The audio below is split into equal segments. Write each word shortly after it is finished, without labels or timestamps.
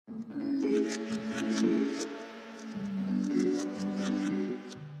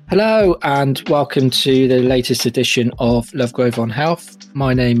Hello and welcome to the latest edition of Lovegrove on Health.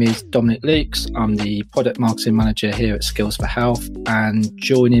 My name is Dominic Lukes. I'm the Product Marketing Manager here at Skills for Health, and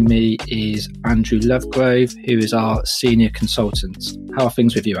joining me is Andrew Lovegrove, who is our Senior Consultant. How are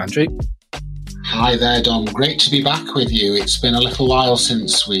things with you, Andrew? Hi there, Dom. Great to be back with you. It's been a little while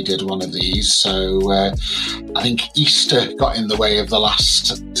since we did one of these, so I think Easter got in the way of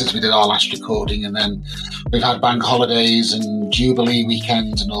since we did our last recording, and then we've had bank holidays and Jubilee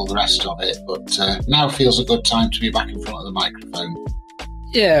weekend and all the rest of it, but now feels a good time to be back in front of the microphone.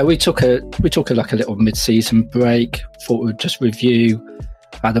 Yeah, we took a little mid-season break. Thought we'd just review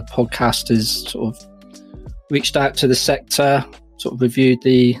how the podcasters sort of reached out to the sector, sort of reviewed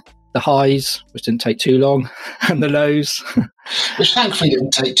the highs, which didn't take too long, and the lows, which thankfully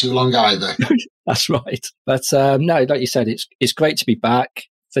didn't take too long either. That's right. But no, like you said, it's great to be back.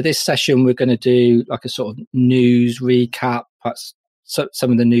 For this session, we're going to do like a sort of news recap, perhaps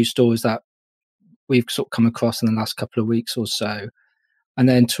some of the news stories that we've sort of come across in the last couple of weeks or so. And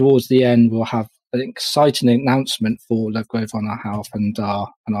then towards the end, we'll have an exciting announcement for Lovegrove on Our Health and our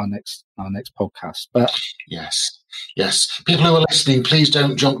next podcast. But yes. People who are listening, please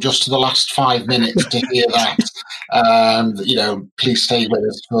don't jump just to the last 5 minutes to hear that. Please stay with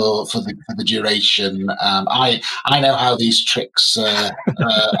us for the duration. I know how these tricks. I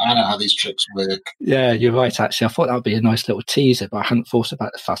know how these tricks work. Yeah, you're right. Actually, I thought that would be a nice little teaser, but I hadn't thought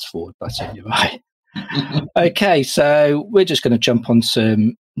about the fast forward button. You're right. Okay, so we're just going to jump on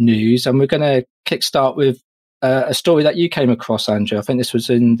some news, and we're going to kickstart with a story that you came across, Andrew. I think this was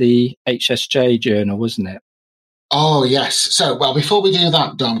in the HSJ journal, wasn't it? Oh, yes. So, well, before we do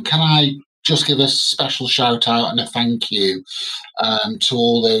that, Dom, can I just give a special shout out and a thank you to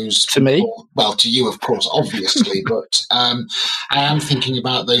all those people? To me? Well, to you, of course, obviously, but I am thinking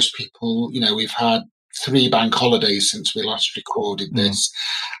about those people. We've had 3 bank holidays since we last recorded this,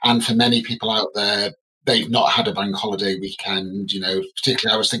 and for many people out there, they've not had a bank holiday weekend.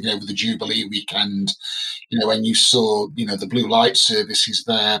 Particularly I was thinking over the Jubilee weekend, when you saw, the blue light services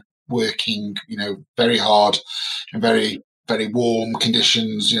there working, very hard and very, very warm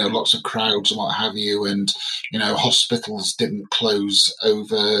conditions, lots of crowds and what have you. And, hospitals didn't close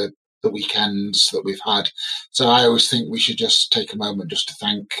over the weekends that we've had. So I always think we should just take a moment just to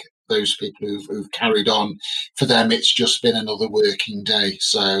thank those people who've carried on. For them, it's just been another working day.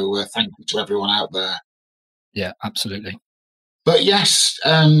 So thank you to everyone out there. Yeah, absolutely. But yes,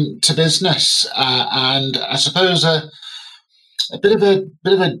 to business, and I suppose a bit of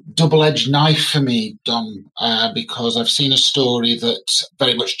a double-edged knife for me, Dom, because I've seen a story that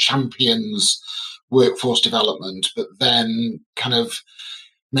very much champions workforce development, but then kind of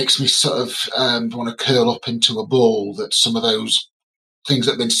makes me sort of want to curl up into a ball that some of those things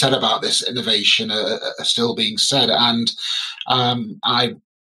that have been said about this innovation are still being said. And I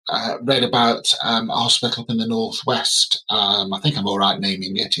read about a hospital up in the northwest. I think I'm all right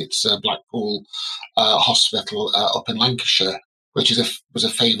naming it. It's Blackpool Hospital up in Lancashire, which was a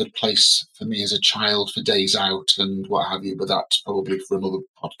favoured place for me as a child for days out and what have you. But that's probably for another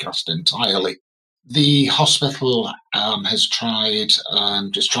podcast entirely. The hospital has tried,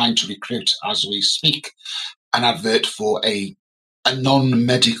 just trying to recruit as we speak, an advert for a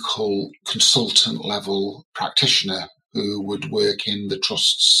non-medical consultant level practitioner who would work in the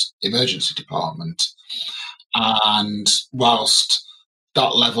Trust's emergency department. And whilst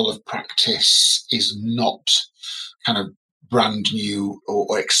that level of practice is not kind of brand new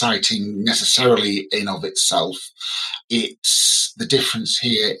or exciting necessarily in of itself, the difference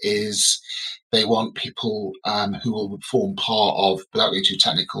here is they want people who will form part of, without being too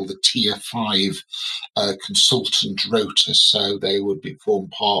technical, the Tier 5 consultant rota. So they would form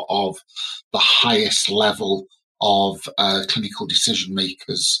part of the highest level of clinical decision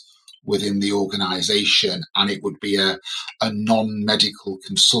makers within the organisation, and it would be a non-medical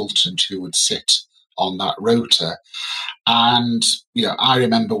consultant who would sit on that rota. And I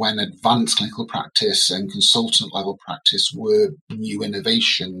remember when advanced clinical practice and consultant level practice were new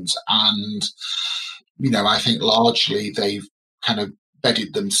innovations, and I think largely they've kind of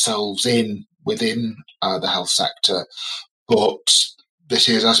bedded themselves within the health sector, but this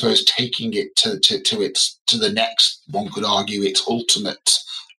is, I suppose, taking it to the next, one could argue, its ultimate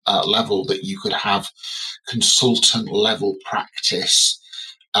level, that you could have consultant level practice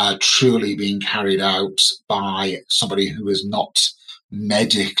truly being carried out by somebody who is not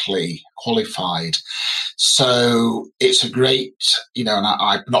medically qualified. So it's a great, and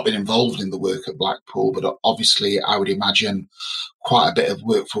I've not been involved in the work at Blackpool, but obviously I would imagine quite a bit of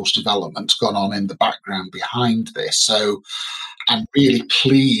workforce development's gone on in the background behind this. So and really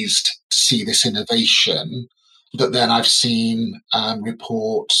pleased to see this innovation. But then I've seen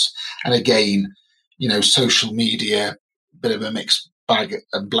reports, and again, social media, bit of a mixed bag,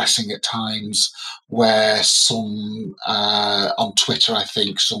 a blessing at times, where some on Twitter, I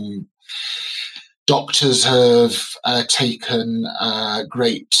think some doctors have taken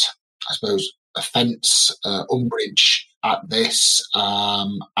great, I suppose, offence, umbrage at this,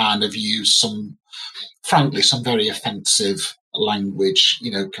 and have used frankly, some very offensive language,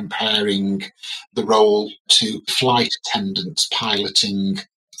 comparing the role to flight attendants piloting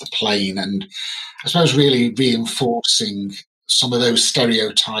the plane, and I suppose really reinforcing some of those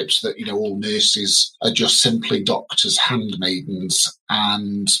stereotypes that, all nurses are just simply doctors' handmaidens.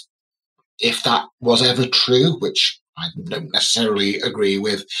 And if that was ever true, which I don't necessarily agree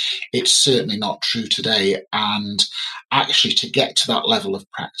with, it's certainly not true today. And actually, to get to that level of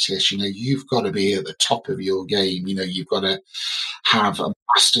practice, you've got to be at the top of your game. You've got to have a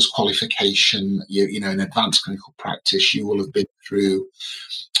master's qualification, in advanced clinical practice. You will have been through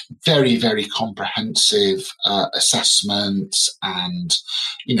very, very comprehensive assessments and,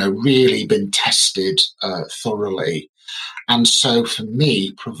 really been tested thoroughly. And so for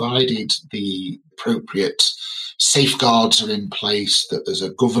me, provided the appropriate safeguards are in place, that there's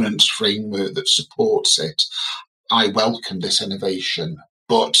a governance framework that supports it, I welcome this innovation.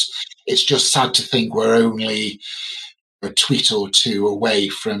 But it's just sad to think we're only a tweet or two away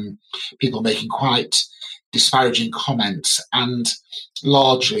from people making quite disparaging comments, and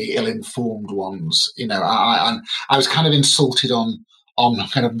largely ill-informed ones. I was kind of insulted on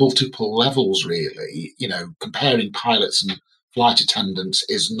kind of multiple levels, really. Comparing pilots and flight attendants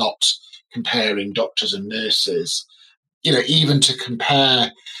is not comparing doctors and nurses. Even to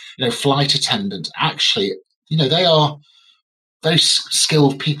compare, flight attendants, actually, they are very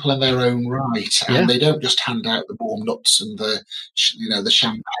skilled people in their own right, and they don't just hand out the warm nuts and the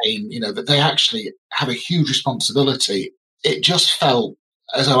champagne. That they actually have a huge responsibility. It just felt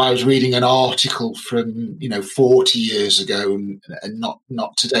as though I was reading an article from 40 years ago and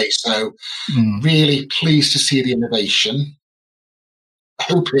not today. So really pleased to see the innovation. I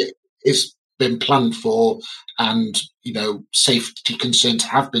hope it is been planned for, and safety concerns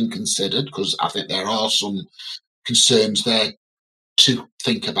have been considered, because I think there are some concerns there to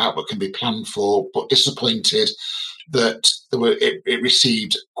think about but can be planned for. But disappointed that it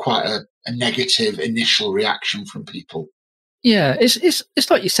received quite a negative initial reaction from people. Yeah, it's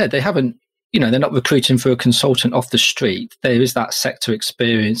like you said, they haven't, they're not recruiting for a consultant off the street. There is that sector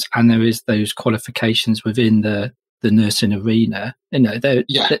experience, and there is those qualifications within the nursing arena. There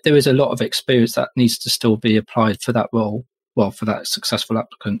is a lot of experience that needs to still be applied for that role, for that successful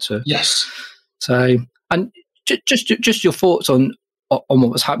applicant to. Yes. So, and just your thoughts on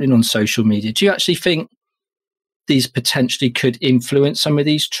what was happening on social media. Do you actually think these potentially could influence some of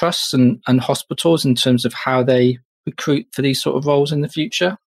these trusts and hospitals in terms of how they recruit for these sort of roles in the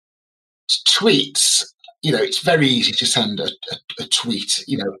future? Tweets, it's very easy to send a tweet,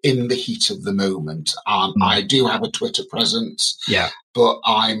 in the heat of the moment. I do have a Twitter presence, but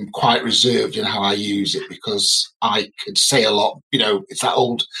I'm quite reserved in how I use it, because I could say a lot. It's that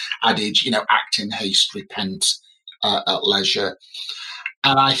old adage, act in haste, repent at leisure.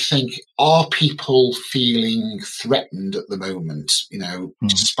 And I think, are people feeling threatened at the moment?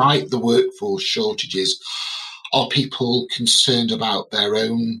 Despite the workforce shortages, are people concerned about their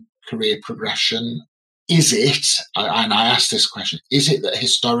own career progression? Is it, and I ask this question, is it that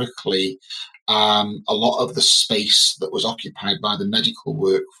historically a lot of the space that was occupied by the medical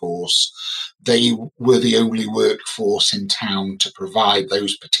workforce, they were the only workforce in town to provide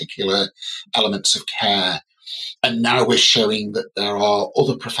those particular elements of care? And now we're showing that there are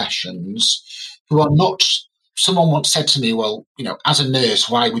other professions who are not. Someone once said to me, well, as a nurse,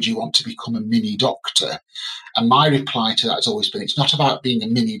 why would you want to become a mini doctor? And my reply to that has always been, it's not about being a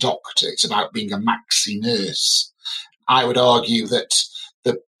mini doctor, it's about being a maxi nurse. I would argue that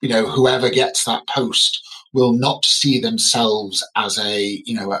whoever gets that post will not see themselves as a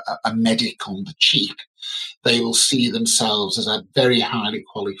medic on the cheap. They will see themselves as a very highly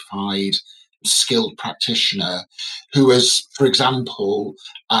qualified, skilled practitioner who has, for example,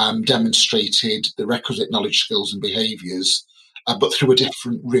 demonstrated the requisite knowledge, skills and behaviours, but through a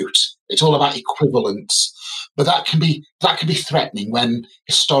different route. It's all about equivalence. But that can be threatening when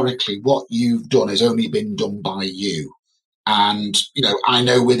historically what you've done has only been done by you. And, I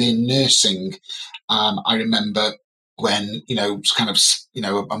know within nursing, I remember when,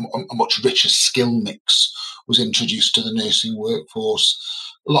 a much richer skill mix was introduced to the nursing workforce.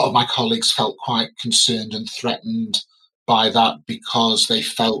 A lot of my colleagues felt quite concerned and threatened by that, because they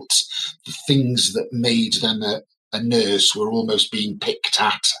felt the things that made them a nurse were almost being picked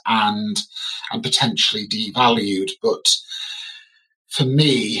at and potentially devalued. But for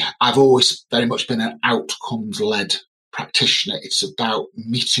me, I've always very much been an outcomes-led practitioner. It's about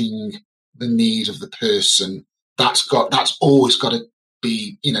meeting the need of the person. That's always got to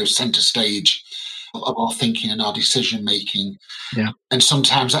be, centre stage of our thinking and our decision making. Yeah. And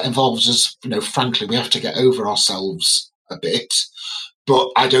sometimes that involves us, frankly, we have to get over ourselves a bit. But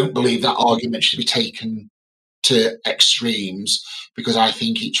I don't believe that argument should be taken to extremes, because I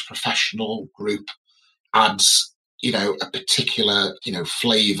think each professional group adds, a particular,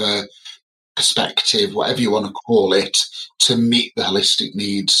 flavour, perspective, whatever you want to call it, to meet the holistic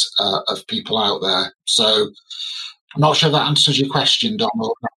needs of people out there. So I'm not sure that answers your question, Dom.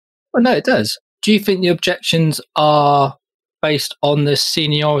 Well, no, it does. Do you think the objections are based on the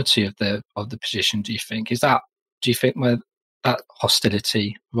seniority of the position? Do you think where that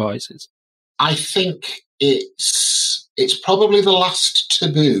hostility rises? I think it's probably the last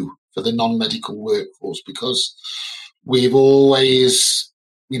taboo for the non-medical workforce, because we've always,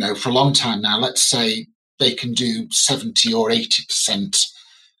 for a long time now, let's say they can do 70 or 80%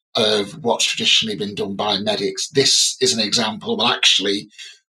 of what's traditionally been done by medics. This is an example. Well, actually,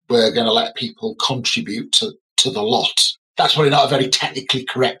 we're going to let people contribute to the lot. That's probably not a very technically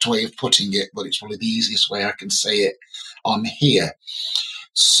correct way of putting it, but it's probably the easiest way I can say it on here.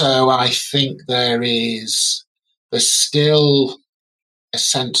 So I think there's still a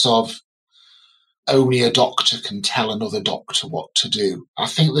sense of only a doctor can tell another doctor what to do. I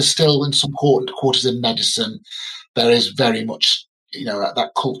think there's still, in some quarters in medicine, there is very much,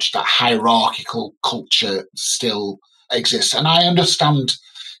 that culture, that hierarchical culture still exists. And I understand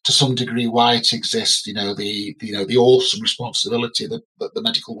to some degree why it exists, the awesome responsibility that the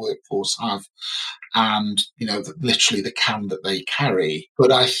medical workforce have, and, literally the can that they carry.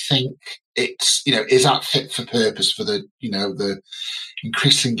 But I think it's, is that fit for purpose for the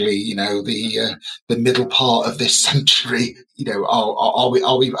increasingly, the middle part of this century? Are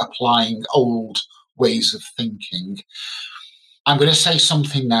we applying old ways of thinking? I'm going to say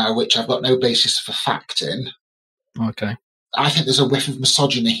something now which I've got no basis for fact in. Okay. I think there's a whiff of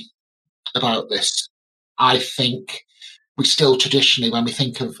misogyny about this. I think we still traditionally, when we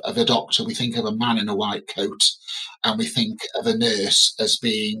think of a doctor, we think of a man in a white coat, and we think of a nurse as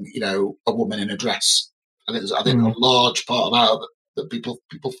being, a woman in a dress. I think a large part about that people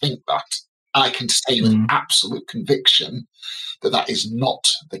think that. I can say with absolute conviction that is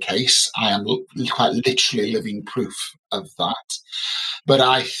not the case. I am quite literally living proof of that. But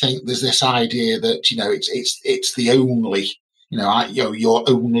I think there's this idea that, it's the only, you're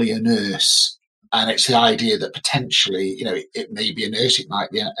only a nurse. And it's the idea that potentially, it may be a nurse, it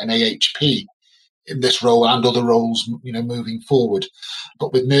might be an AHP in this role and other roles, moving forward.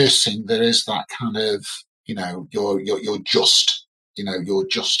 But with nursing, there is that kind of, you're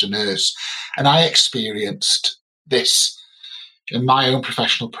just a nurse. And I experienced this in my own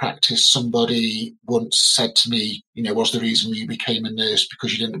professional practice. Somebody once said to me, was the reason you became a nurse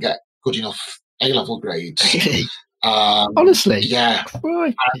because you didn't get good enough A-level grades? Honestly? Yeah.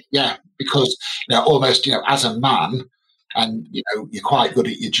 Right. Yeah, because, almost, as a man, and, you're quite good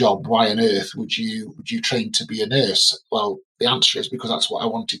at your job, why on earth would you train to be a nurse? Well, the answer is because that's what I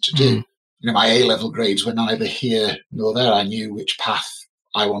wanted to do. My A-level grades were neither here nor there. I knew which path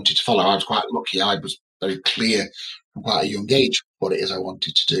I wanted to follow. I was quite lucky. I was very clear from quite a young age what it is I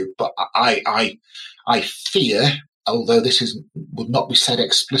wanted to do. But I fear, although this would not be said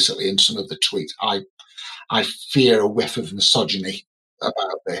explicitly in some of the tweets, I fear a whiff of misogyny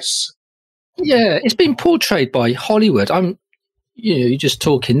about this. Yeah, it's been portrayed by Hollywood. You're just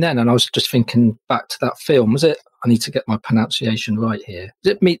talking then, and I was just thinking back to that film. Was it? I need to get my pronunciation right here.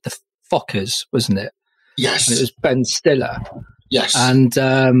 Was it Meet the Fockers? Wasn't it? Yes. And it was Ben Stiller. Yes. And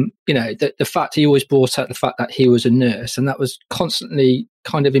the fact he always brought out the fact that he was a nurse, and that was constantly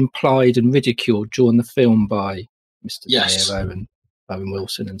kind of implied and ridiculed during the film by Mr. De Niro and Owen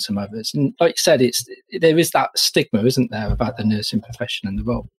Wilson and some others. And like you said, there is that stigma, isn't there, about the nursing profession and the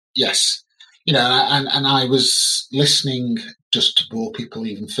role? Yes. And I was listening, just to bore people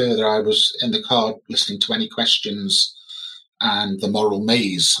even further, I was in the car listening to Any Questions and The Moral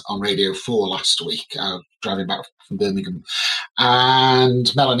Maze on Radio 4 last week, driving back from Birmingham.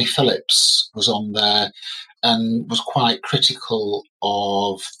 And Melanie Phillips was on there and was quite critical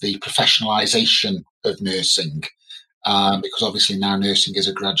of the professionalisation of nursing. Because obviously now nursing is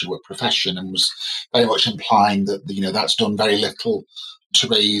a graduate profession, and was very much implying that, that's done very little to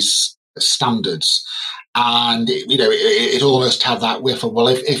raise standards. And it almost had that whiff of, well,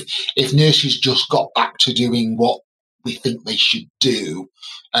 if nurses just got back to doing what we think they should do,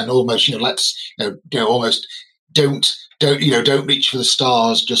 and almost let's almost don't reach for the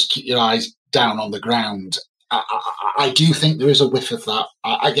stars. Just keep your eyes down on the ground. I do think there is a whiff of that.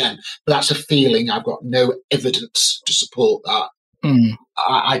 Again, that's a feeling. I've got no evidence to support that.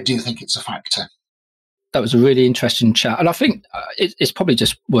 I do think it's a factor. That was a really interesting chat, and I think it's probably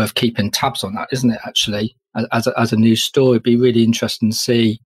just worth keeping tabs on that, isn't it? Actually, as a news story, it'd be really interesting to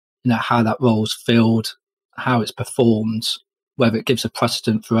see, how that role's filled, how it's performed, whether it gives a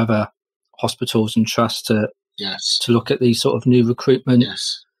precedent for other hospitals and trusts to look at these sort of new recruitment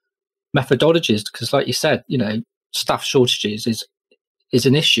methodologies. Because, like you said, staff shortages is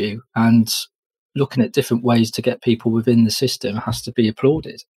an issue, and looking at different ways to get people within the system has to be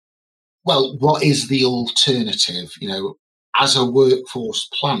applauded. Well, what is the alternative? As a workforce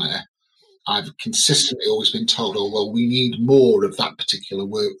planner, I've consistently always been told, we need more of that particular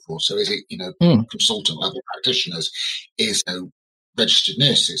workforce. So is it, consultant level practitioners, is registered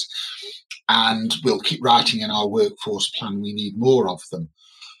nurses? And we'll keep writing in our workforce plan, we need more of them.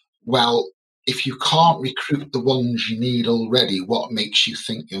 Well, if you can't recruit the ones you need already, what makes you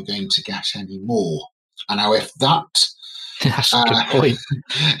think you're going to get any more? And now if that... That's a good point.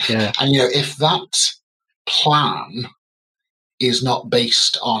 Yeah. And if that plan is not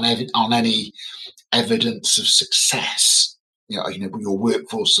based on any evidence of success, your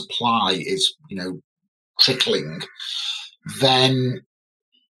workforce supply is trickling, then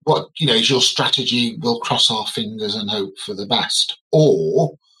what is your strategy? We'll cross our fingers and hope for the best,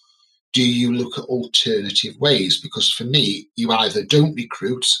 or do you look at alternative ways? Because for me, you either don't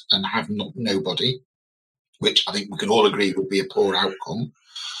recruit and have nobody, which I think we can all agree would be a poor outcome.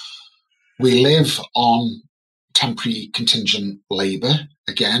 We live on temporary contingent labour,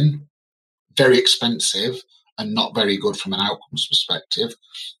 again, very expensive and not very good from an outcomes perspective.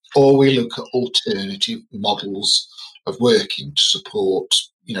 Or we look at alternative models of working to support,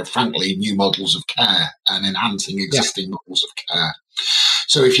 frankly, new models of care and enhancing existing models of care.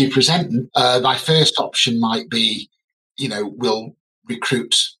 So if you present, my first option might be, we'll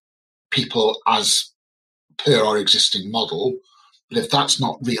recruit people as per our existing model, but if that's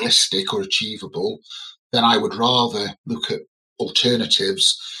not realistic or achievable, then I would rather look at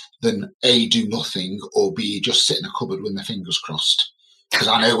alternatives than A, do nothing, or B, just sit in a cupboard with my fingers crossed, because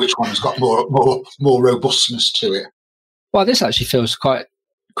I know which one's got more robustness to it. Well, this actually feels quite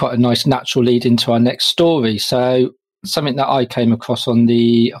a nice natural lead into our next story. So something that I came across I think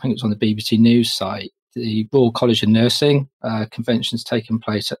it was on the BBC News site, the Royal College of Nursing convention's taking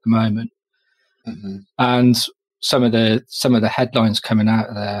place at the moment. Mm-hmm. And some of the headlines coming out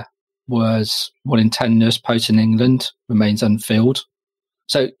of there was 1 in 10 nurse posts in England remains unfilled.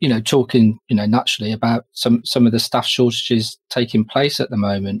 So, talking, naturally about some of the staff shortages taking place at the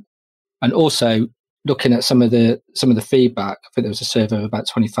moment, and also looking at some of the feedback. I think there was a survey of about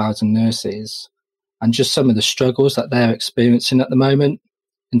 20,000 nurses, and just some of the struggles that they're experiencing at the moment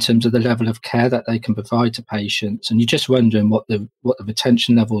in terms of the level of care that they can provide to patients. And you're just wondering what the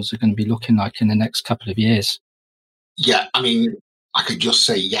retention levels are going to be looking like in the next couple of years. Yeah, I mean, I could just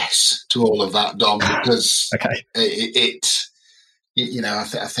say yes to all of that, Dom, because okay. I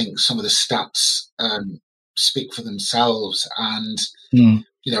think some of the stats speak for themselves. And,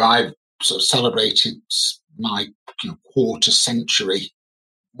 I've sort of celebrated my quarter century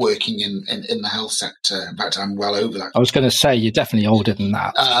working in the health sector. In fact, I'm well over that. I was going to say, you're definitely older than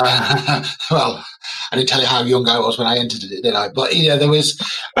that. Well, I didn't tell you how young I was when I entered it, did I? But, there was...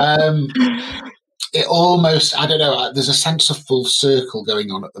 it almost, I don't know, there's a sense of full circle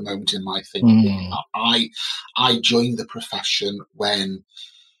going on at the moment in my thinking. I joined the profession when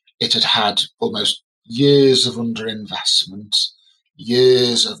it had almost years of underinvestment,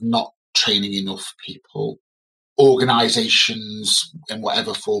 years of not training enough people, organisations in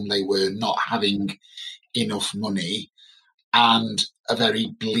whatever form they were not having enough money, and a very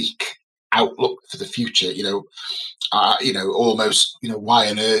bleak outlook for the future. Almost, why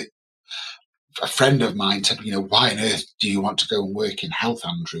on earth? A friend of mine said, why on earth do you want to go and work in health,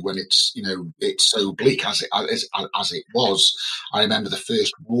 Andrew, when it's so bleak as it was? I remember the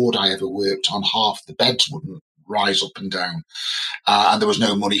first ward I ever worked on, half the beds wouldn't rise up and down, and there was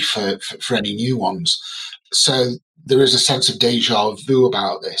no money for any new ones. So there is a sense of deja vu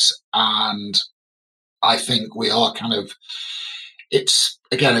about this, and I think we are kind of. It's,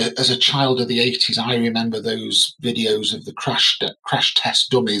 again, as a child of the 80s, I remember those videos of the crash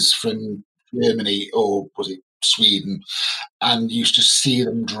test dummies from Germany, or was it Sweden, and used to see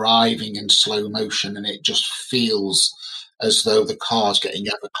them driving in slow motion, and it just feels as though the car's getting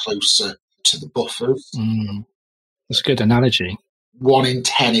ever closer to the buffers. That's a good analogy. 1 in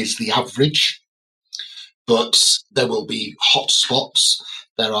 10 is the average, but there will be hot spots.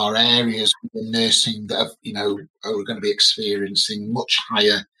 there are areas within nursing that have, are going to be experiencing much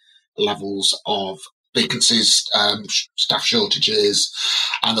higher levels of vacancies, staff shortages,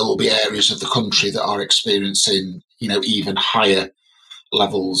 and there will be areas of the country that are experiencing, even higher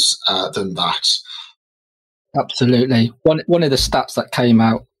levels than that. Absolutely. One of the stats that came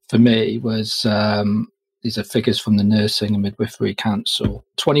out for me was these are figures from the Nursing and Midwifery Council.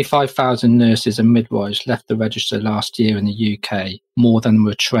 25,000 nurses and midwives left the register last year in the UK, more than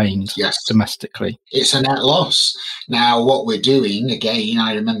were trained domestically. It's a net loss. Now, what we're doing, again,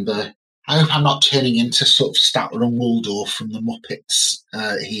 I hope I'm not turning into sort of Statler and Waldorf from the Muppets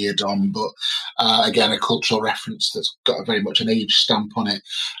here, Dom, but again, a cultural reference that's got very much an age stamp on it.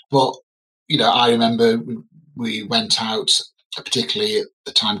 But, I remember we went out, particularly at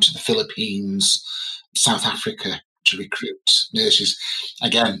the time, to the Philippines, South Africa, to recruit nurses.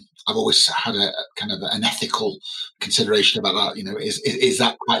 Again, I've always had a kind of an ethical consideration about that. Is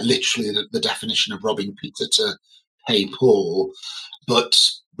that quite literally the definition of robbing Peter to pay Paul? But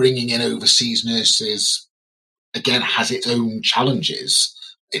bringing in overseas nurses, again, has its own challenges.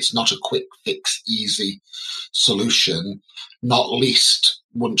 It's not a quick fix, easy solution, not least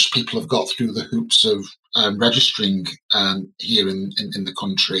once people have got through the hoops of registering here in the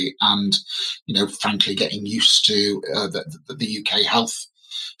country and, frankly, getting used to the UK health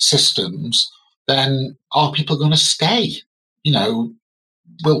systems, then are people going to stay?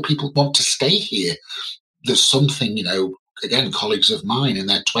 Will people want to stay here? There's something, again, colleagues of mine in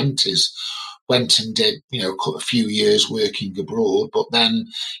their 20s went and did, a few years working abroad, but then,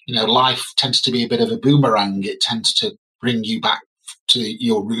 life tends to be a bit of a boomerang. It tends to bring you back to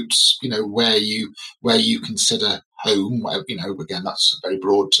your roots, where you consider home. Again, that's a very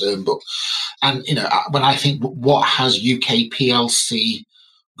broad term, but when I think, what has UK PLC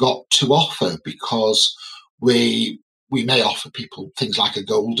got to offer? Because we may offer people things like a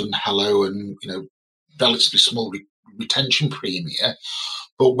golden hello and relatively small retention premium,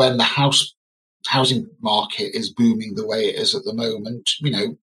 but when the housing market is booming the way it is at the moment,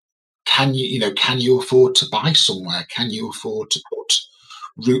 can you afford to buy somewhere? Can you afford to put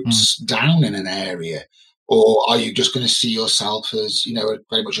roots down in an area? Or are you just going to see yourself as,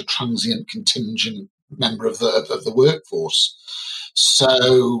 very much a transient contingent member of the workforce?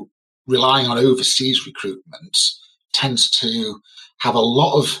 So relying on overseas recruitment tends to have a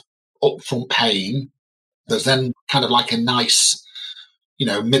lot of upfront pain. There's then kind of like a nice,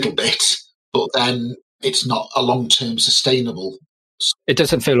 middle bit, but then it's not a long-term sustainable. It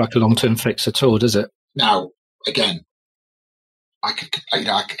doesn't feel like a long-term fix at all, does it? Now, again, I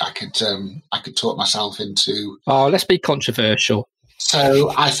could talk myself into. Oh, let's be controversial.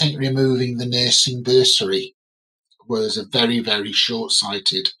 So I think removing the nursing bursary was a very, very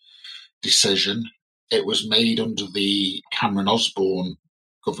short-sighted decision. It was made under the Cameron Osborne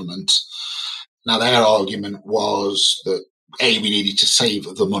government. Now, their argument was that A, we needed to save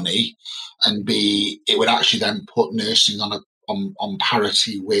the money, and B, it would actually then put nursing on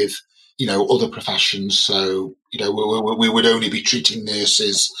parity with other professions. So we would only be treating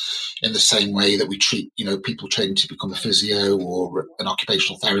nurses in the same way that we treat people training to become a physio or an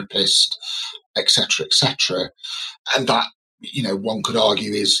occupational therapist, etc., etc. And that one could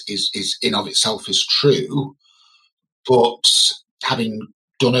argue is in of itself is true, but having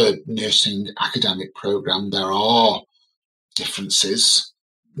done a nursing academic program, there are differences,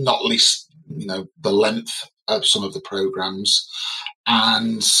 not least the length of some of the programs,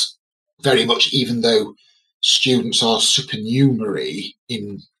 and very much, even though students are supernumerary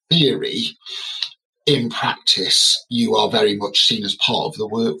in theory, in practice you are very much seen as part of the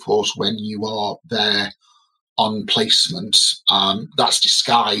workforce when you are there on placement. That's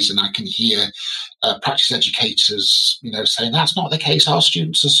disguised, and I can hear practice educators, saying that's not the case. Our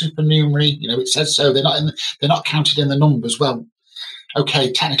students are supernumerary. It says so. They're not counted in the numbers. Well,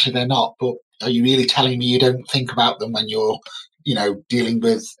 okay, technically they're not, but are you really telling me you don't think about them when you're, dealing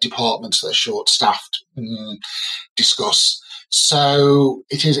with departments that are short-staffed? Discuss. So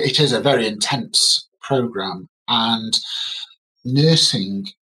it is a very intense program, and nursing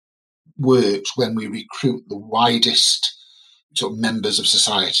works when we recruit the widest sort of members of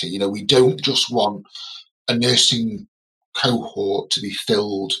society. We don't just want a nursing cohort to be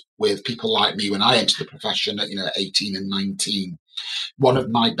filled with people like me when I entered the profession at 18 and 19. One of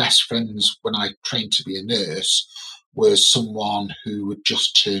my best friends when I trained to be a nurse was someone who had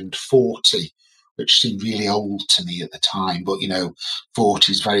just turned 40, which seemed really old to me at the time. But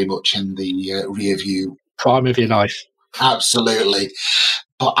 40 is very much in the rear view. Prime of your life. Absolutely.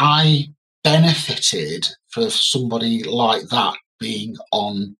 But I benefited for somebody like that being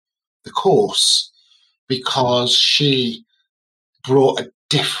on the course, because she brought a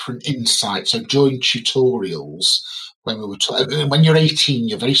different insight. So during tutorials, when we were when you're 18,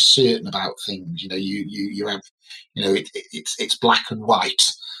 you're very certain about things. You have, it's black and white.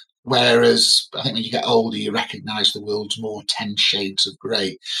 Whereas I think when you get older, you recognise the world's more 10 shades of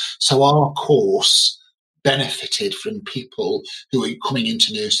grey. So our course benefited from people who are coming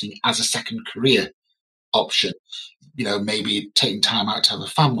into nursing as a second career option. Maybe taking time out to have a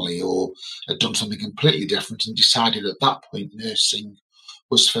family, or had done something completely different and decided at that point nursing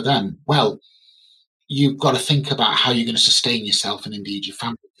was for them. Well, you've got to think about how you're going to sustain yourself and indeed your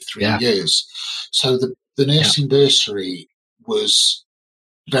family for 3 years. So the nursing bursary was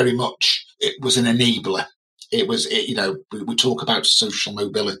very much, it was an enabler. We talk about social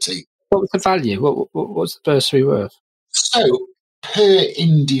mobility. What was the value? What was the bursary worth? So per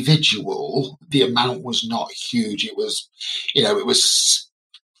individual, the amount was not huge. It was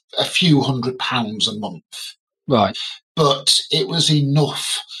a few £100 a month. Right. But it was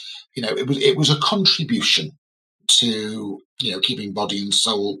enough. It was a contribution to, keeping body and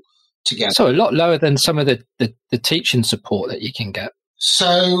soul together. So a lot lower than some of the teaching support that you can get.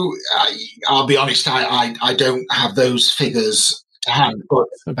 So I'll be honest, I don't have those figures to hand, but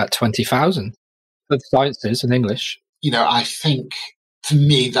about 20,000 for the sciences and English. I think for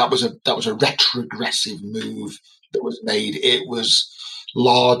me that was a retrogressive move that was made. It was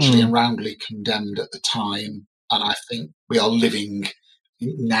largely and roundly condemned at the time, and I think we are living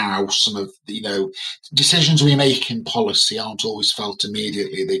now some of the decisions we make in policy aren't always felt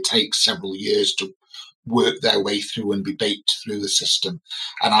immediately. They take several years to work their way through and be baked through the system,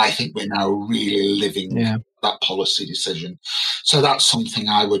 and I think we're now really living that policy decision. So that's something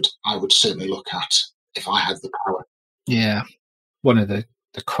I would certainly look at if I had the power. Yeah, one of the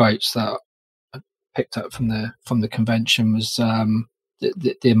quotes that I picked up from the convention was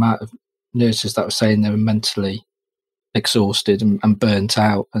the amount of nurses that were saying they were mentally exhausted and burnt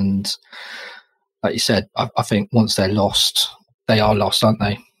out, and like you said, I think once they're lost, they are lost, aren't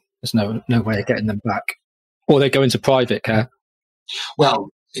they? There's no way of getting them back, or they go into private care. Well,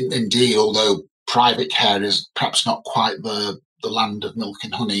 indeed, although private care is perhaps not quite the land of milk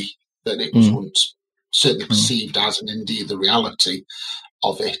and honey that it was once certainly perceived as, and indeed the reality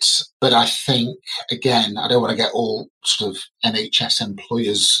of it. But I think, again, I don't want to get all sort of NHS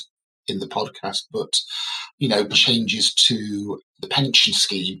employers in the podcast, but changes to the pension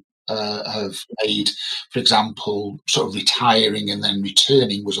scheme have made, for example, sort of retiring and then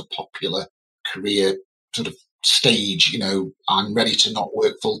returning was a popular career sort of stage. I'm ready to not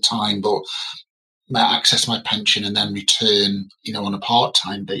work full time, but may access my pension and then return, on a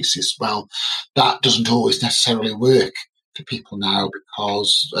part-time basis. Well, that doesn't always necessarily work for people now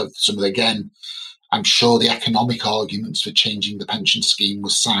because of some of again, I'm sure the economic arguments for changing the pension scheme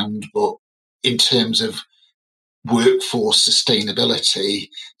was sound, but in terms of workforce sustainability,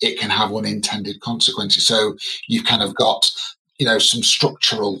 it can have unintended consequences. So you've kind of got, some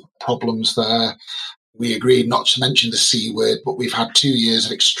structural problems there. We agreed not to mention the C word, but we've had 2 years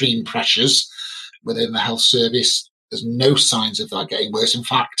of extreme pressures within the health service. There's no signs of that getting worse. In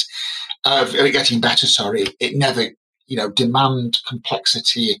fact, getting better, sorry. It never, demand,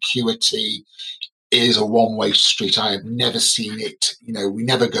 complexity, acuity is a one-way street. I have never seen it. We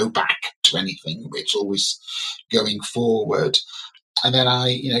never go back to anything. It's always going forward. And then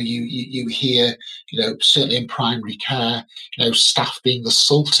you hear, certainly in primary care, staff being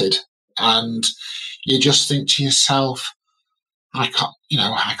assaulted, and you just think to yourself, I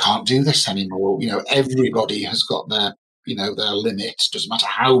can't do this anymore. Everybody has got their limit. Doesn't matter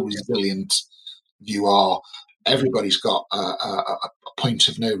how resilient you are. Everybody's got a point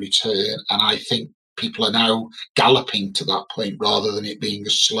of no return. And I think people are now galloping to that point rather than it being a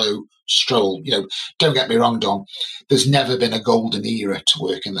slow stroll. Don't get me wrong, Dom. There's never been a golden era to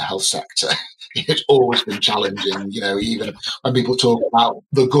work in the health sector. It's always been challenging. Even when people talk about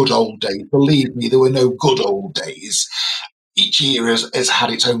the good old days, believe me, there were no good old days. Each year has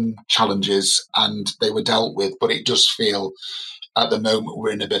had its own challenges and they were dealt with, but it does feel at the moment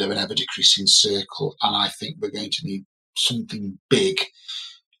we're in a bit of an ever-decreasing circle, and I think we're going to need something big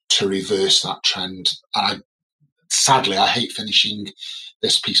to reverse that trend. And sadly, I hate finishing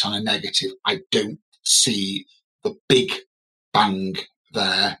this piece on a negative. I don't see the big bang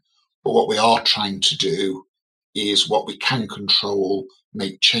there, but what we are trying to do is what we can control,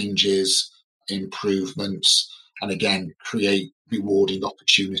 make changes, improvements, and again, create rewarding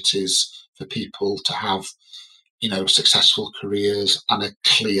opportunities for people to have, successful careers and a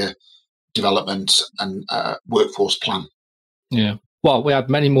clear development and workforce plan. Yeah. Well, we have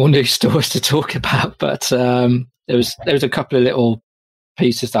many more news stories to talk about, but there was a couple of little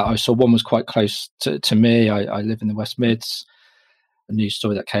pieces that I saw. One was quite close to me. I live in the West Mids. a news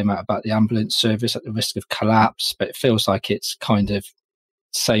story that came out about the ambulance service at the risk of collapse, but it feels like it's kind of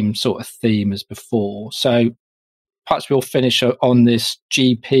same sort of theme as before. So perhaps we'll finish on this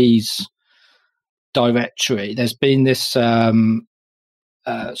GP's directory. There's been this sort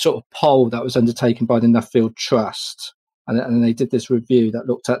of poll that was undertaken by the Nuffield Trust, and they did this review that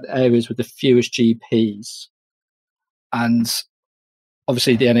looked at the areas with the fewest GPs. And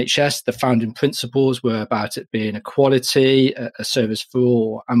obviously the NHS, the founding principles were about it being equality, a service for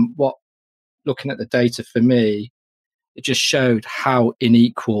all. And looking at the data for me, it just showed how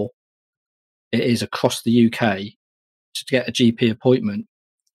unequal it is across the UK to get a GP appointment.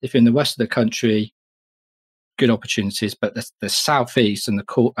 If you're in the west of the country, good opportunities, but the southeast and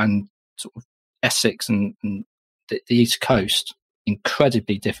and sort of Essex and the East Coast,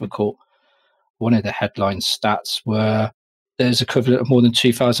 incredibly difficult. One of the headline stats were there's equivalent of more than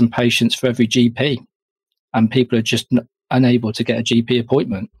 2,000 patients for every GP, and people are just unable to get a GP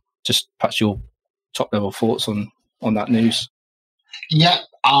appointment. Just perhaps your top level thoughts on that news. Yeah,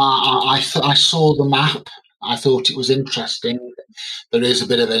 I saw the map. I thought it was interesting. There is a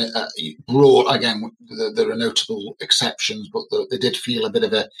bit of a broad, again, there are notable exceptions, but they did feel a bit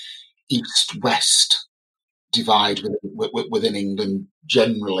of a east-west divide within England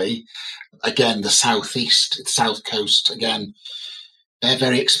generally. Again, the southeast, south coast, again, they're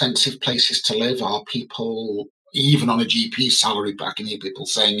very expensive places to live. Are people, even on a GP salary, I can hear people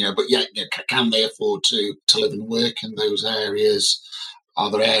saying, but can they afford to live and work in those areas? Are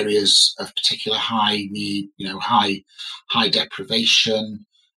there areas of particular high need, high deprivation?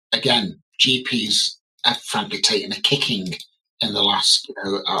 Again, GPs have frankly taken a kicking in the last,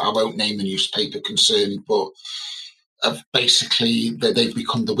 I won't name the newspaper concerned, but basically they've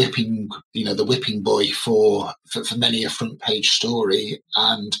become the whipping boy for many a front page story.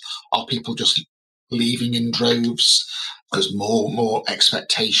 And are people just leaving in droves? There's more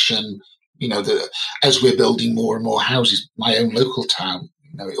expectation. As we're building more and more houses, my own local town,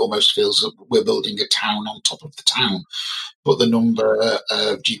 it almost feels that we're building a town on top of the town. But the number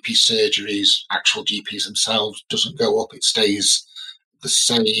of GP surgeries, actual GPs themselves, doesn't go up; it stays the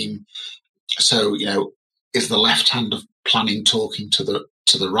same. So, is the left hand of planning talking to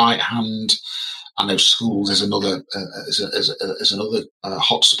the right hand? I know schools is another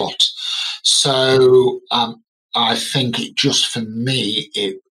hotspot. So I think it just for me,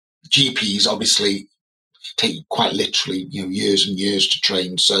 GPs obviously take quite literally, years and years to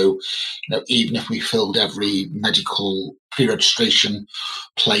train. So, even if we filled every medical pre-registration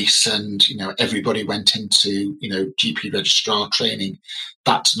place and, everybody went into, GP registrar training,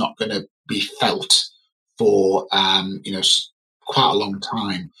 that's not going to be felt for, quite a long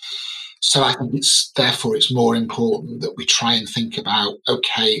time. So I think it's more important that we try and think about,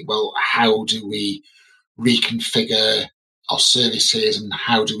 okay, well, how do we reconfigure our services and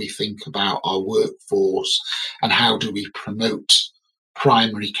how do we think about our workforce and how do we promote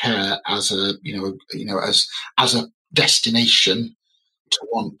primary care as a destination to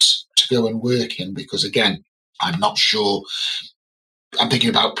want to go and work in? Because again, I'm not sure. I'm thinking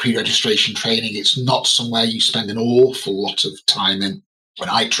about pre-registration training. It's not somewhere you spend an awful lot of time in. When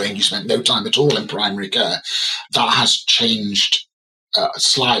I trained, you spent no time at all in primary care. That has changed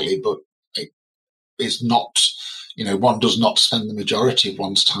slightly, but it is not, one does not spend the majority of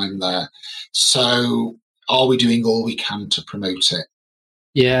one's time there. So are we doing all we can to promote it?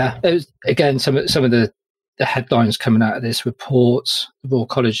 Yeah, again, some of the headlines coming out of this report, the Royal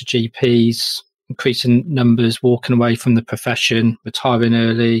College of GPs, increasing numbers walking away from the profession, retiring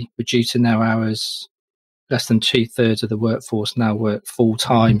early, reducing their hours. Less than 2/3 of the workforce now work full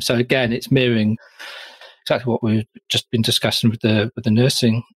time. So again, it's mirroring exactly what we've just been discussing with the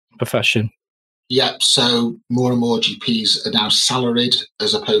nursing profession. Yeah, so more and more GPs are now salaried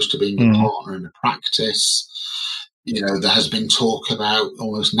as opposed to being a partner in a practice. There has been talk about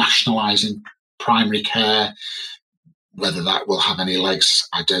almost nationalising primary care. Whether that will have any legs,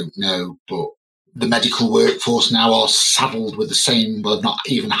 I don't know. But the medical workforce now are saddled with the same, well, not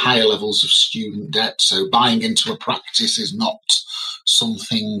even higher levels of student debt. So buying into a practice is not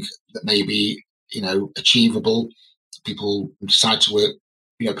something that may be, achievable. People decide to work,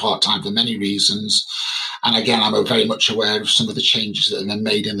 part-time for many reasons. And again, I'm very much aware of some of the changes that have been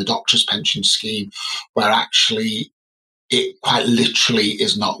made in the doctor's pension scheme, where actually it quite literally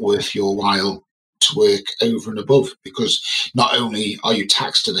is not worth your while to work over and above, because not only are you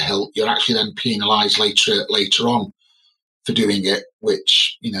taxed to the hilt, you're actually then penalised later on for doing it,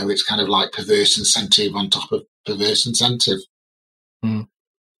 which, it's kind of like perverse incentive on top of perverse incentive.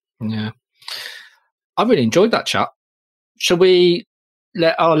 Yeah. I really enjoyed that chat. Shall we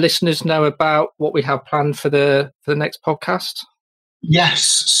let our listeners know about what we have planned for the next podcast?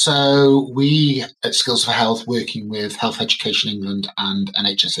 Yes, so we at Skills for Health, working with Health Education England and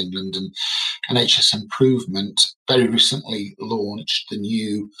NHS England and NHS Improvement, very recently launched the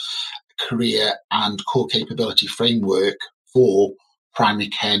new career and core capability framework for primary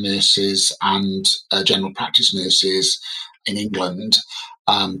care nurses and general practice nurses in England.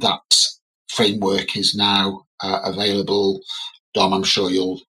 That framework is now available. Dom, I'm sure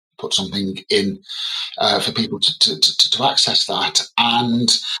you'll put something in for people to access that. And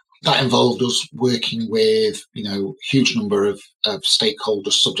that involved us working with, huge number of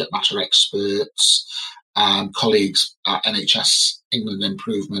stakeholders, subject matter experts, colleagues at NHS England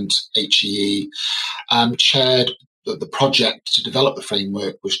Improvement, HEE, chaired the project to develop the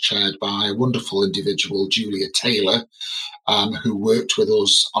framework was chaired by a wonderful individual, Julia Taylor, who worked with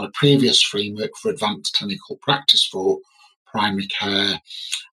us on a previous framework for advanced clinical practice for primary care,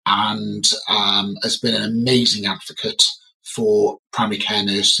 and has been an amazing advocate for primary care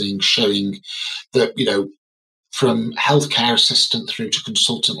nursing, showing that, from healthcare assistant through to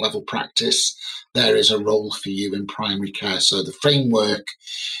consultant level practice, there is a role for you in primary care. So the framework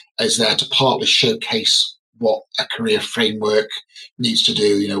is there to partly showcase what a career framework needs to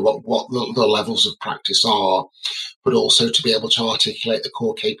do, what the levels of practice are, but also to be able to articulate the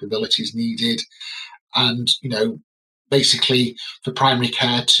core capabilities needed. And, basically for primary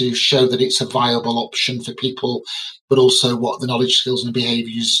care to show that it's a viable option for people, but also what the knowledge, skills and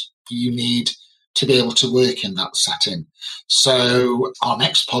behaviours you need to be able to work in that setting. So our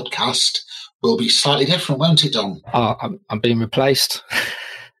next podcast will be slightly different, won't it, Dom? I'm being replaced.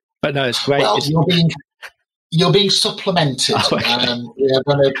 But no, it's great. Well, you're being supplemented. Oh,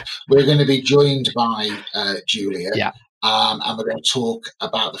 okay. We're going to be joined by Julia. Yeah. And we're going to talk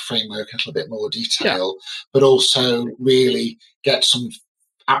about the framework in a little bit more detail, but also really get some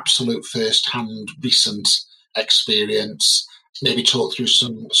absolute first-hand recent experience, maybe talk through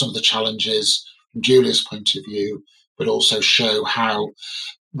some of the challenges from Julia's point of view, but also show how,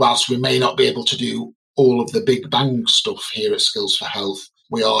 whilst we may not be able to do all of the big bang stuff here at Skills for Health,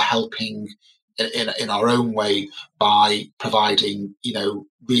 we are helping in our own way by providing,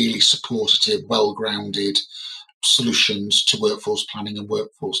 really supportive, well-grounded solutions to workforce planning and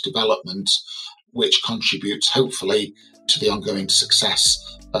workforce development, which contributes hopefully to the ongoing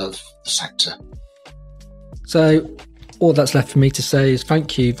success of the sector. So all that's left for me to say is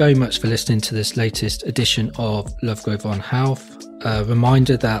thank you very much for listening to this latest edition of Lovegrove on Health. A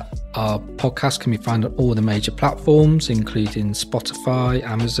reminder that our podcast can be found on all the major platforms, including Spotify,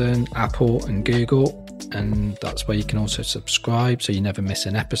 Amazon, Apple and Google. And that's where you can also subscribe so you never miss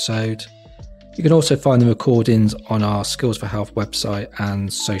an episode. You can also find the recordings on our Skills for Health website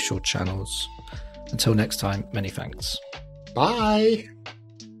and social channels. Until next time, many thanks. Bye.